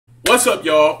What's up,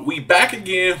 y'all? We back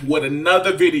again with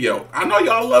another video. I know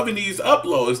y'all loving these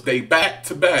uploads. They back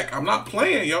to back. I'm not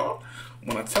playing, y'all.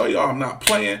 When I tell y'all I'm not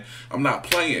playing, I'm not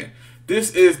playing.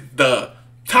 This is the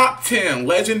top 10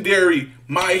 legendary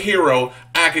My Hero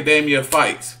Academia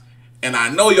fights. And I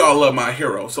know y'all love My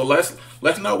Hero. So let's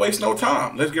not waste no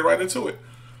time. Let's get right into it.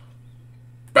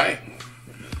 Bang.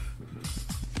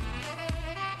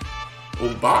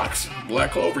 Oh, box.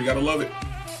 Black Clover. You gotta love it.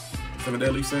 7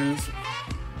 Deadly Sins.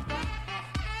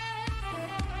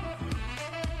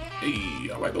 Hey,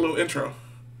 I like the little intro.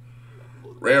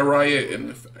 Rare Riot and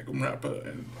the Phantom Rapper.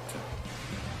 And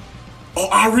oh,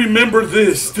 I remember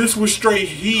this. This was straight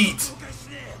heat.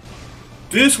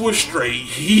 This was straight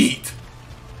heat.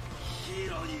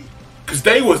 Cause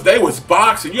they was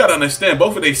boxing. You gotta understand,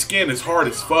 both of their skin is hard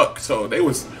as fuck. So they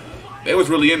was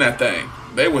really in that thing.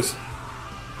 They was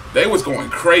going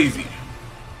crazy.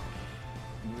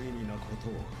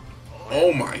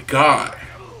 Oh my god.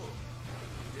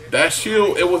 That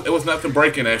shield, it was nothing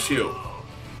breaking that shield.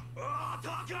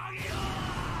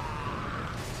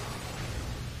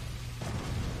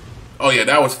 Oh yeah,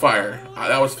 that was fire.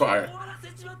 That was fire.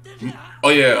 Oh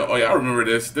yeah, I remember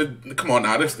this. Come on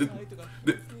now, this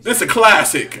is a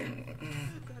classic.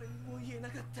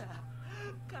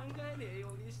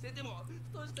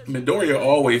 Midoriya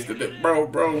always did that,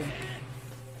 bro.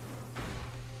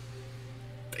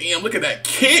 Damn, look at that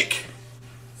kick.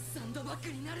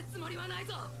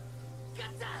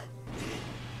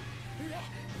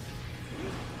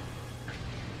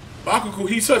 Bakugo,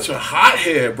 he's such a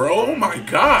hothead, bro. Oh my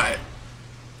god.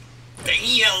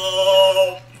 Damn.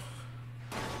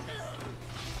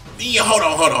 Hold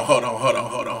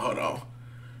on.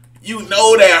 You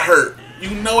know that hurt. You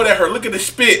know that hurt. Look at the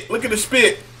spit. Look at the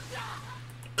spit.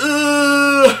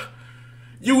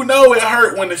 You know it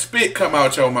hurt when the spit come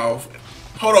out your mouth.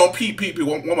 Hold on, peep.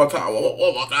 One more time. One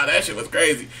more time. That shit was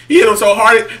crazy. He hit him so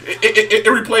hard, it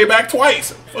replayed back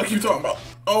twice. What you talking about?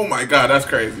 Oh my god, that's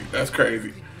crazy. That's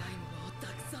crazy.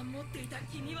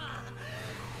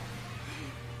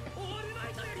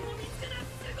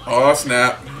 Oh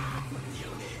snap.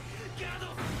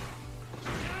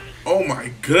 Oh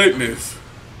my goodness.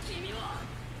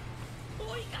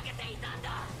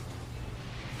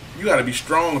 You gotta be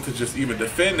strong to just even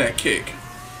defend that kick.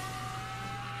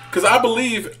 Cause I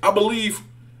believe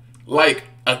like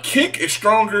a kick is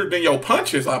stronger than your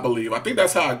punches, I believe. I think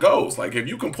that's how it goes. Like if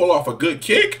you can pull off a good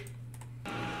kick,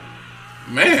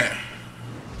 man.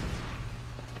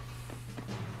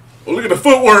 Oh, look at the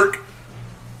footwork.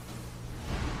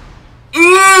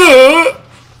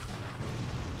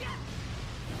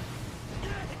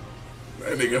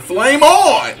 That nigga flame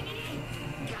on.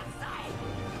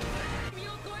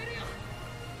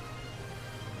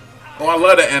 Oh, I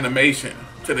love the animation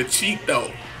to the cheek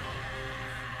though.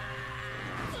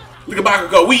 Look at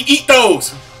Bakugo. We eat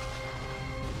those.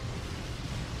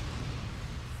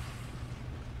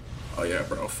 Oh yeah,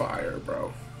 bro. Fire,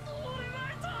 bro.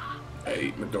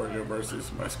 Hey, Midoriya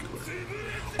versus Muscular.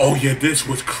 Oh yeah, this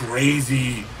was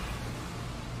crazy.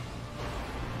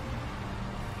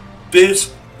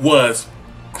 This was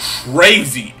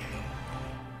crazy.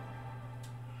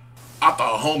 I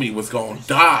thought homie was gonna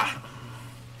die.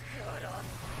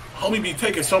 Homie be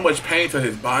taking so much pain to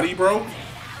his body, bro.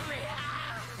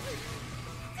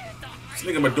 This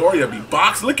nigga Midoriya be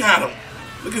boxed. Look at him.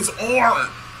 Look at his arm.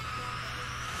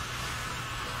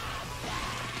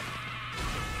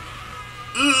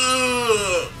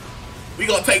 We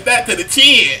gonna take that to the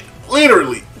chin.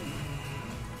 Literally.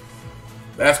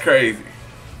 That's crazy.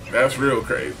 That's real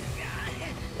crazy.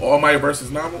 All Might versus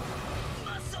Namo.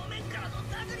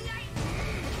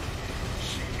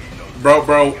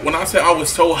 Bro, when I said I was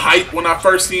so hyped when I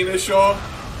first seen this, y'all,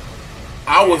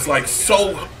 I was like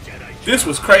so... This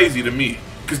was crazy to me.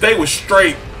 Because they was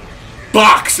straight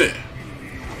boxing.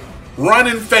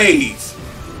 Running phase.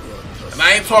 And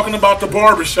I ain't talking about the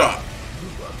barbershop.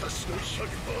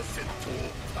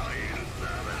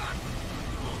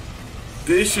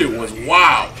 This shit was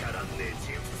wild.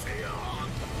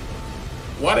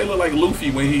 Why they look like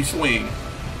Luffy when he swing?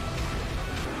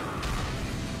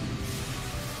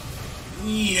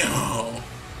 Yo.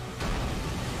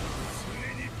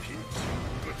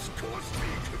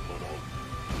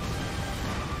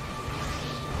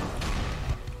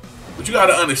 But you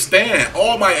gotta understand,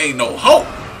 All Might ain't no hope.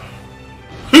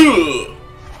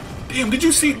 Damn, did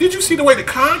you see the way the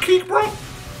con kick, bro?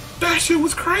 That shit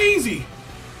was crazy.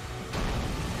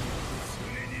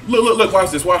 Look,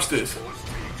 watch this.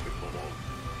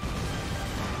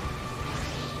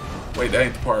 Wait, that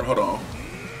ain't the part, hold on.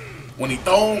 When he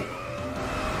throw him.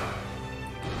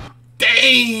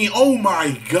 Dang, oh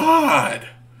my god.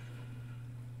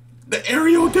 The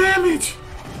aerial damage.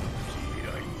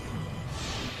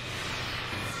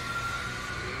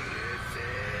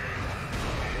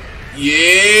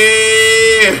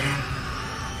 Yeah.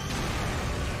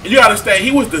 You gotta understand,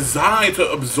 he was designed to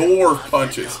absorb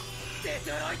punches.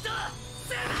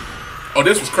 Oh,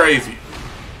 this was crazy.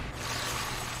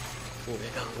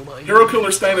 Hero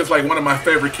Killer Stain is like one of my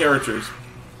favorite characters.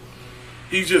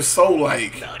 He's just so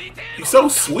like, he's so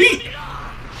sweet.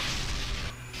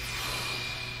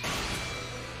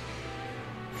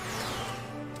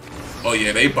 Oh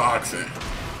yeah, they boxing.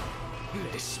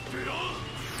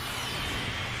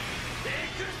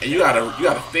 And you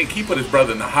gotta think he put his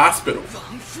brother in the hospital.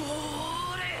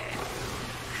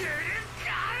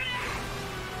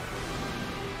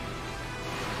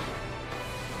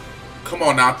 Come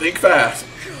on now, think fast.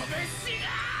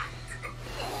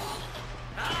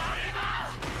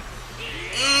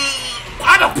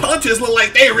 Why the punches look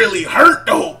like they really hurt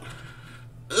though?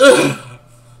 Ugh.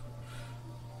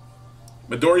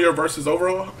 Midoriya versus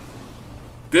Overhaul?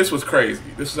 This was crazy.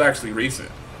 This was actually recent.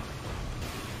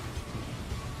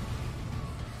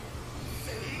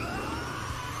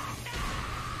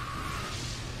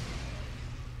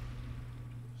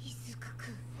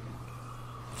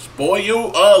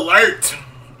 Spoil alert!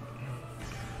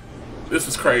 This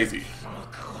is crazy.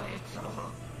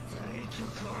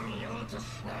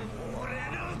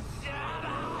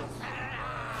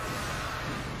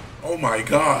 Oh my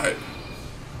god.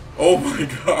 Oh my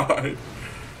god.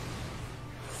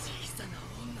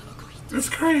 It's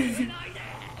crazy.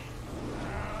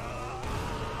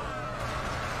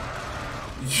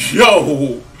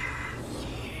 Yo!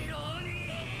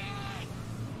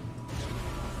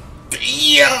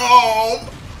 Damn!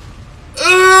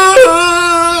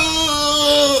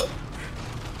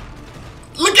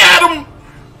 Look at him!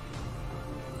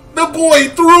 The boy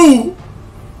threw!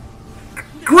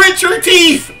 Grit your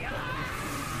teeth!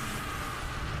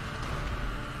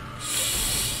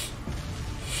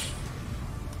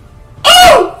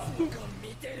 Oh!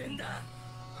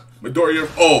 Midoriya,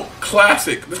 oh,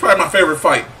 classic. This is probably my favorite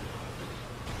fight.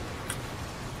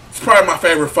 It's probably my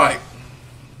favorite fight.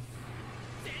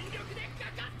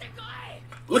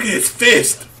 Look at his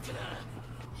fist.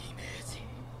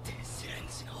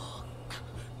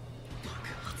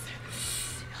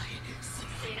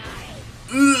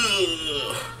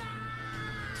 Ugh.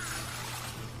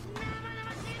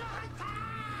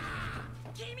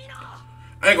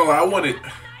 I ain't gonna lie,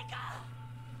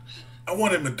 I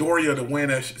wanted Midoriya to win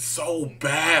that shit so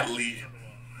badly.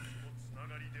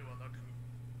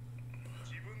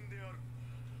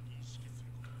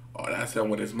 Oh, that's him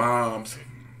with his mom's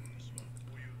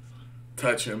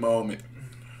touching moment.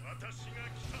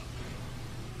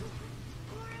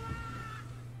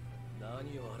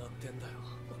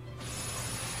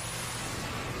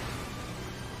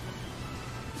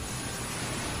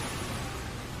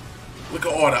 Look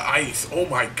at all the ice. Oh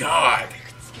my god.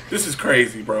 This is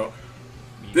crazy, bro.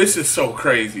 This is so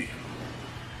crazy.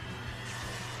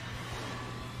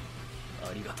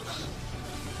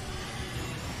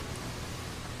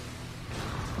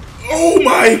 Oh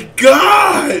my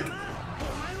god!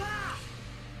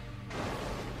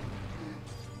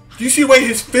 Do you see the way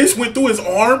his fist went through his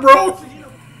arm, bro?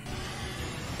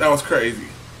 That was crazy.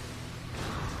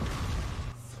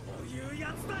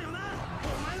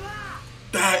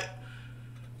 That...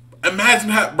 Imagine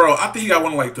that, bro. I think he got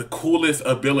one of like the coolest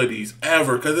abilities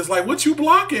ever. Cause it's like, what you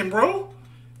blocking, bro?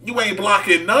 You ain't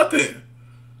blocking nothing.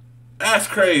 That's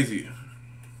crazy.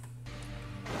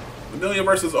 Midoriya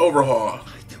versus Overhaul.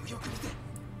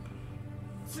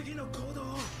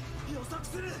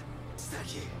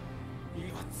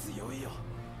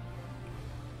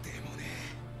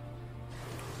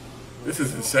 This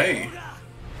is insane.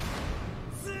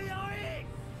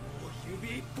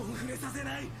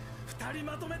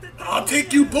 I'll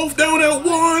take you both down at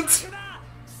once.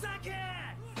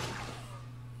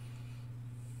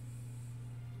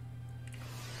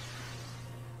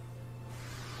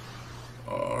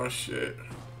 Oh shit.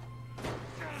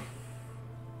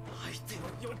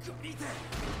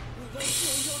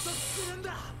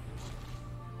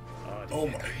 Oh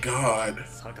my god.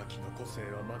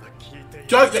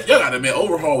 Y'all gotta admit,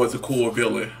 Overhaul was a cool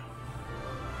villain.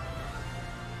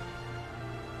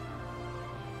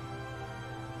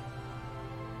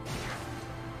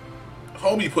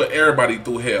 Homie put everybody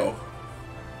through hell.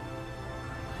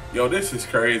 Yo, this is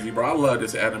crazy, bro. I love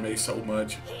this anime so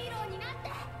much.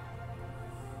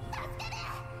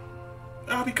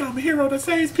 I'll become a hero that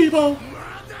saves people.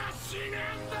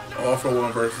 All for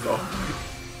one versus all.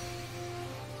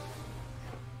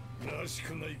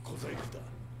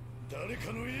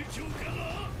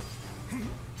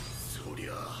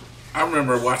 I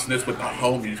remember watching this with the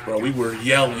homies, bro. We were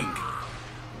yelling.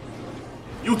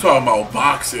 You talking about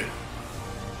boxing?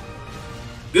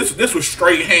 This was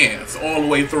straight hands all the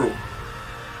way through.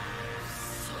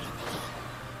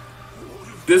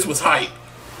 This was hype.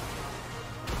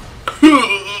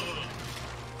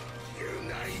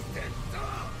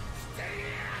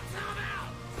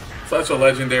 Such a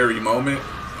legendary moment.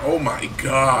 Oh my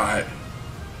god.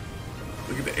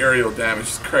 Look at the aerial damage.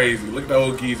 It's crazy. Look at the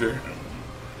old geezer.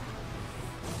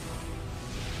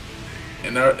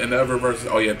 And that reverses.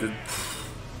 Oh yeah.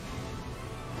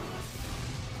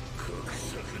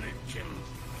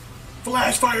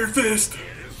 Flash Fire Fist.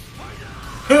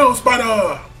 Hell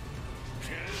Spider.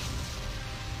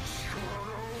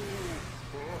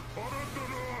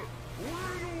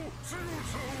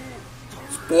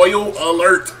 Spoil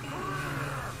alert.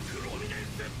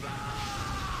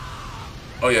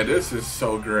 Oh yeah, this is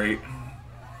so great.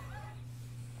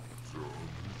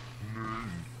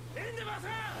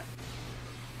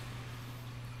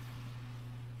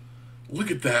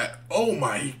 Look at that. Oh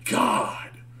my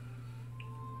god.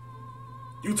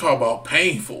 You talk about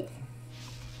painful.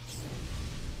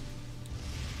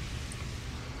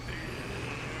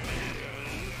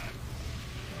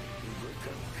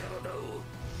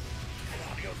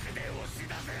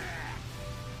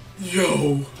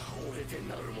 Yo.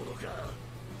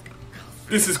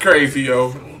 This is crazy,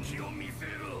 yo.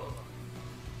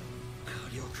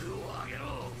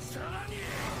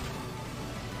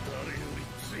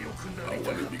 I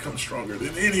want to become stronger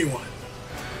than anyone.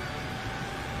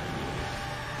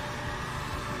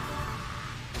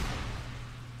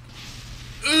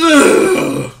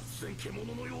 Ugh.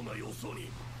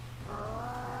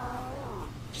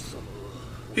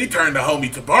 He turned the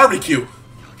homie to barbecue.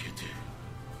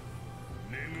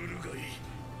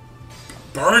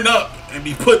 Burn up and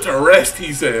be put to rest,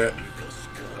 he said.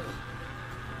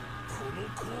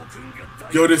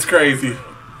 Yo, this crazy.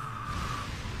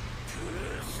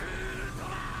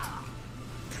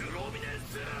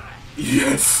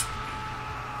 Yes.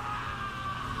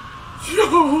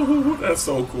 Yo, that's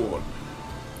so cool.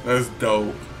 That's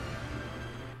dope.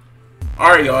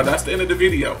 Alright, y'all, that's the end of the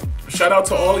video. Shout out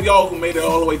to all of y'all who made it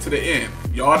all the way to the end.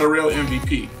 Y'all the real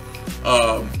MVP.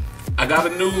 I got a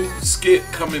new skit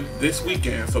coming this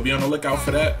weekend, so be on the lookout for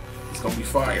that. It's gonna be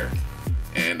fire.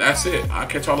 And that's it. I'll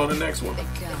catch y'all on the next one.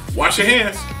 Wash your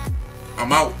hands.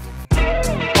 I'm out.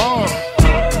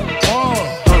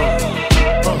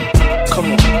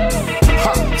 Come on.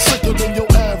 Sicker than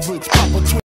your average.